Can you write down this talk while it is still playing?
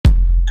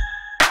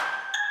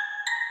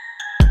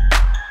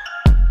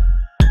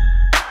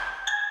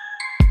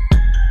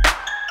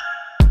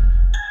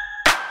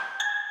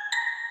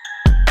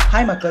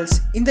Hi Muckles,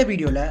 இந்த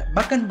வீடியோல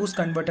buck and boost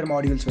converter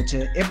modules வச்சு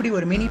எப்படி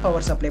ஒரு mini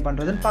power supply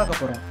பண்றதுன்னு பார்க்க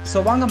போறோம்.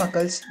 So வாங்க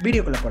Muckles,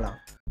 வீடியோக்குள்ள போலாம்.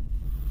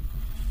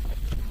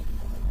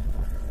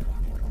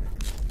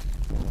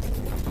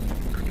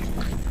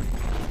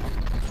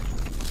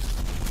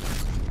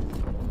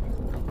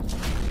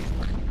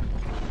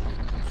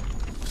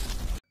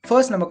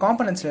 First நம்ம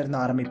componentsல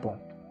இருந்து ஆரம்பிப்போம்.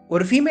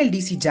 ஒரு female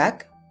DC jack,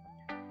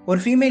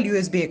 ஒரு female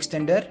USB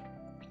extender,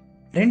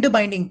 ரெண்டு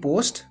binding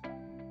post,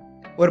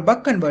 ஒரு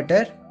buck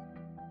converter,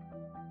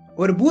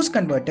 ஒரு boost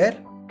converter,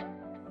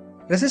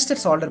 resistor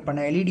solder பண்ண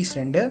LEDs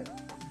ரெண்டு,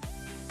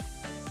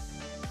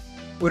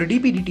 ஒரு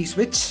DP/DT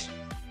switch,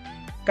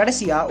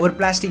 கடைசியா ஒரு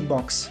plastic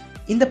box.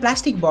 இந்த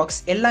plastic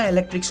box எல்லா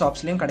electric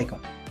shops-லயும்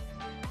கிடைக்கும்.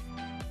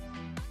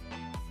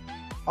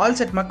 All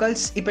set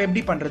Muckles, இப்போ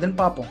எப்படி பண்றதுன்னு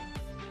பாப்போம்.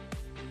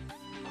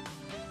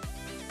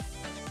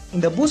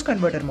 இந்த boost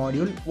converter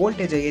module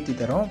voltage ஏத்தி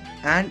தரும்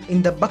and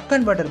இந்த buck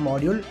converter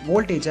module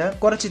voltage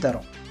குறைச்சி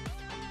தரும்.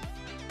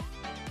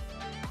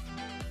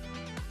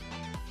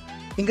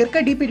 இங்க இருக்க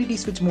DP/DT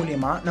switch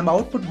மூலமா நம்ம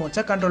அவுட்புட்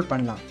மோட்ஸை கண்ட்ரோல்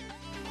பண்ணலாம்.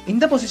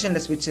 இந்த பொசிஷன்ல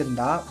switch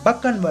இருந்தா buck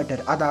converter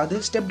அதாவது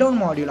step down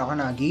module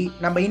ஆன் ஆகி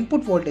நம்ம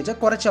இன்புட் வோல்டேஜை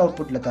குறைச்சி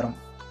அவுட்புட்ல தரும்.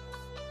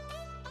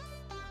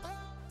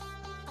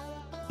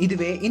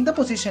 இதுவே இந்த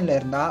பொசிஷன்ல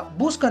இருந்தா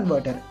boost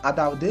converter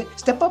அதாவது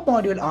step up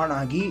module ஆன்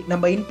ஆகி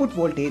நம்ம இன்புட்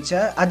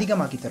வோல்டேஜை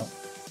அதிகமாக்கி தரும்.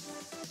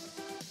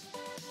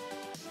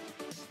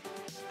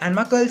 And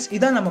Muckles,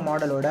 இதான் நம்ம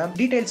மாடலோட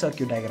டீடைல்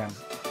சர்க்யூட் டயக்ராம்.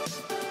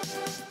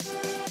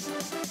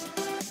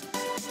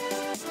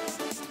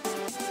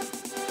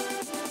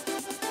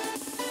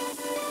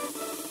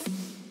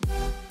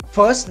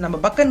 First, நம்ம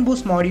buck and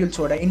boost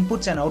modules-ஓட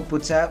inputs and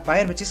outputs-ஐ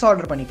wire வச்சு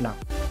solder பண்ணிக்கலாம்.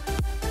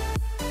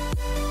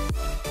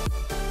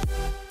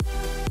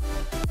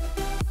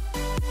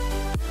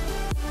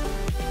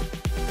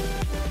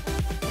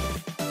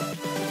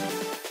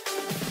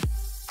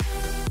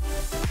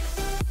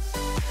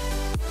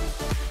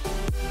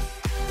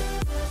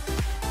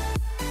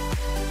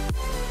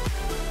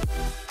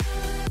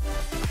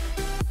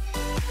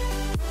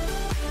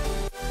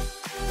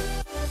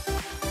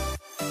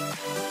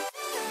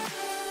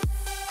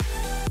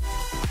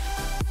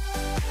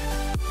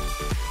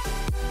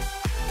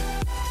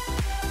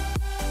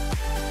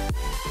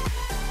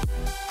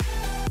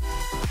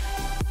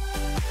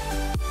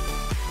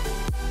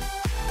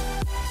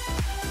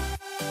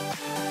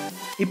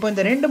 இப்போ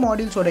இந்த ரெண்டு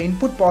மாடியூல்ஸோட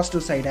இன்புட்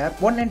பாசிட்டிவ் சைடை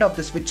one end of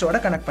the ஸ்விட்சோட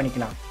connect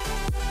பண்ணிக்கலாம்.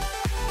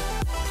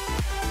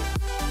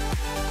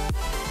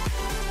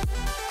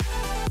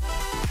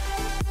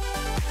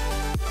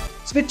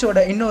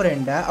 ஸ்விட்சோட இன்னொரு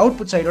எண்டை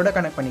அவுட்புட் சைடோட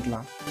கனெக்ட்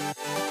பண்ணிக்கலாம்.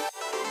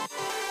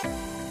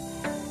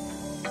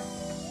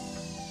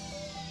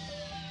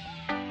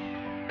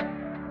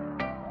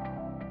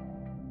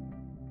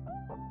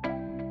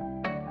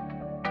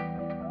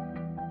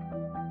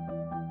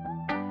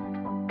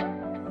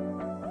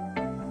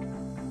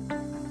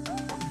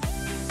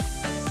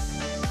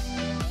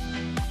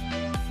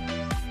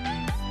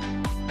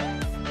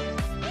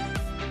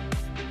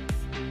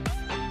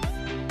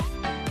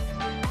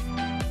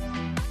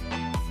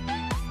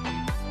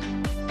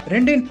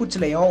 ரெண்டு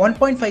இன்புட்ஸ்லயும்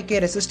 1.5K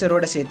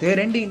ரெசிஸ்டரோட சேர்த்து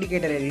ரெண்டு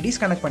இண்டிகேட்டர் LEDs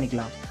கனெக்ட்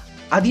பண்ணிக்கலாம்.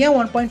 அது ஏன்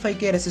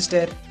 1.5K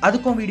ரெசிஸ்டர்?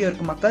 அதுக்கும் வீடியோ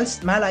இருக்கு மக்கள்ஸ்,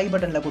 மேல ஐ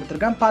பட்டன்ல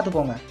கொடுத்துருக்கேன்,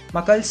 பாத்துக்கோங்க.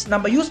 மக்கள்ஸ்,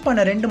 நம்ம யூஸ்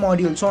பண்ண ரெண்டு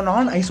மாடியூல்ஸும்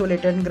நான்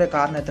ஐசோலேட்டட்ங்கிற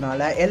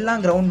காரணத்தினால எல்லா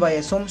கிரவுண்ட்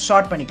வயர்ஸும்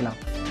ஷார்ட் பண்ணிக்கலாம்.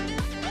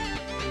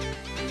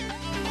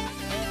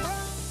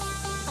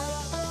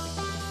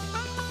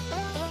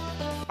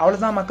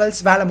 அவ்வளவுதான்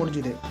மக்கள்ஸ், வேலை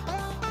முடிஞ்சுது.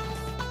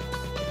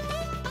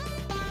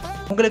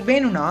 உங்களுக்கு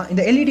வேணும்னா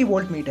இந்த LED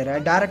வோல்ட் மீட்டரை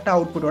டைரக்டா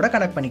அவுட்புட்டோட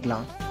கனெக்ட்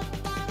பண்ணிக்கலாம்.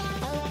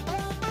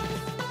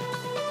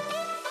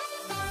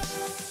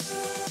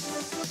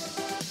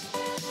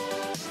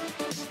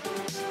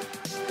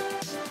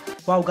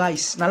 வாவ்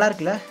गाइस, நல்லா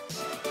இருக்குல?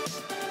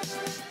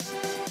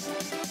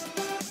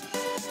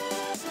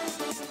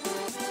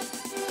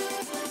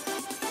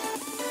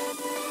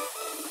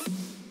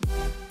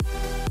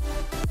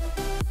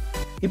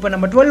 இப்போ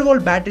நம்ம 12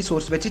 வோல்ட் பேட்டரி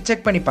சோர்ஸ் வச்சு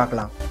செக் பண்ணி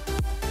பார்க்கலாம்.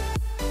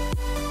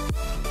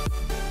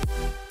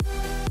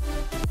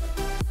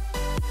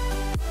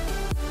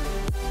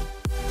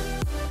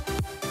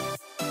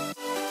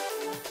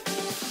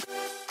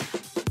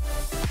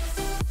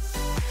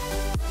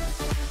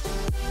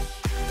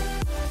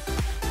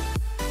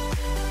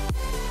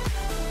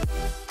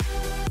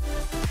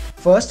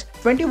 First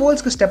 20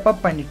 volts க்கு ஸ்டெப்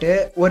அப் பண்ணிட்டு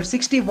ஒரு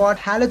 60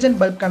 வாட் ஹாலஜன்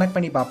பல்ப் கனெக்ட்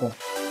பண்ணி பாப்போம்.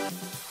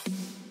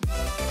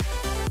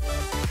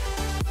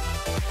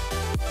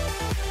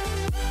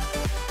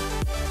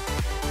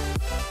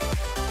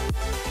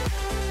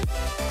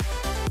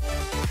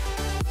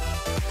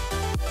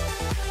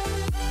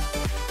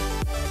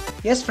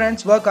 எஸ்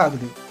ஃப்ரெண்ட்ஸ், வர்க்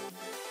ஆகுது.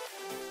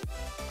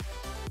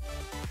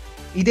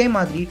 இதே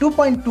மாதிரி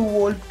 2.2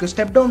 வோல்ட் க்கு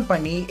ஸ்டெப் டவுன்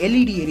பண்ணி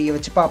LED ஏரியா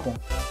வச்சு பாப்போம்.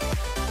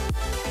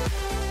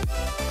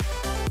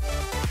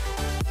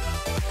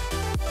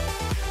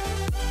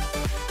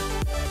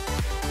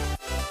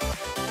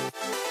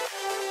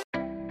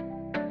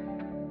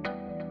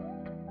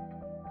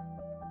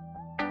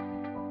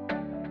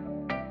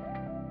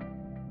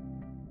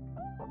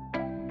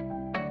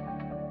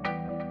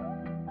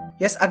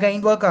 எஸ்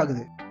அகைன் ஒர்க்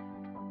ஆகுது.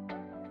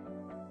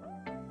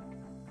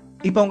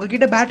 இப்போ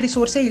உங்ககிட்ட பேட்டரி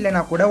சோர்ஸே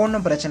இல்லைனா கூட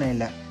ஒன்றும் பிரச்சனை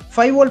இல்லை.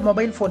 5 வோல்ட்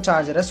மொபைல் ஃபோன்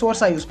சார்ஜரை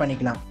சோர்ஸாக யூஸ்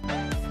பண்ணிக்கலாம்.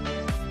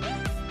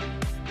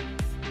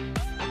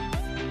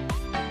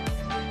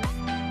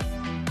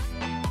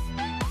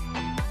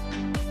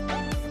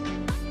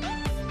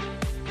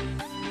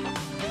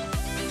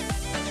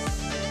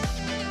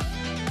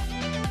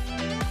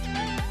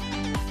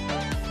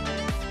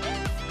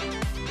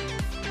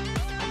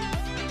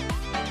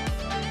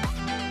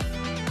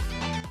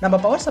 நம்ம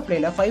பவர்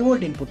சப்ளைல 5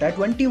 வோல்ட் இன்புட்டை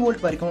 20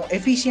 வோல்ட் வரைக்கும்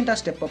எஃபிஷியண்டா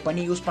ஸ்டெப் அப்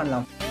பண்ணி யூஸ்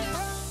பண்ணலாம்.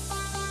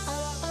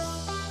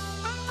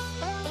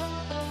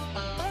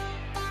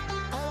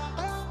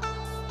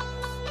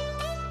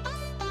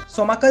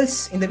 ஸோ மக்கள்ஸ்,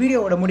 இந்த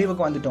வீடியோவோட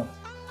முடிவுக்கு வந்துட்டோம்.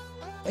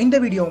 இந்த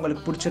வீடியோ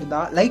உங்களுக்கு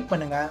பிடிச்சிருந்தா லைக்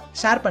பண்ணுங்க,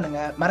 ஷேர் பண்ணுங்க,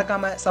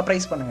 மறக்காம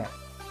சப்ஸ்கிரைப் பண்ணுங்க.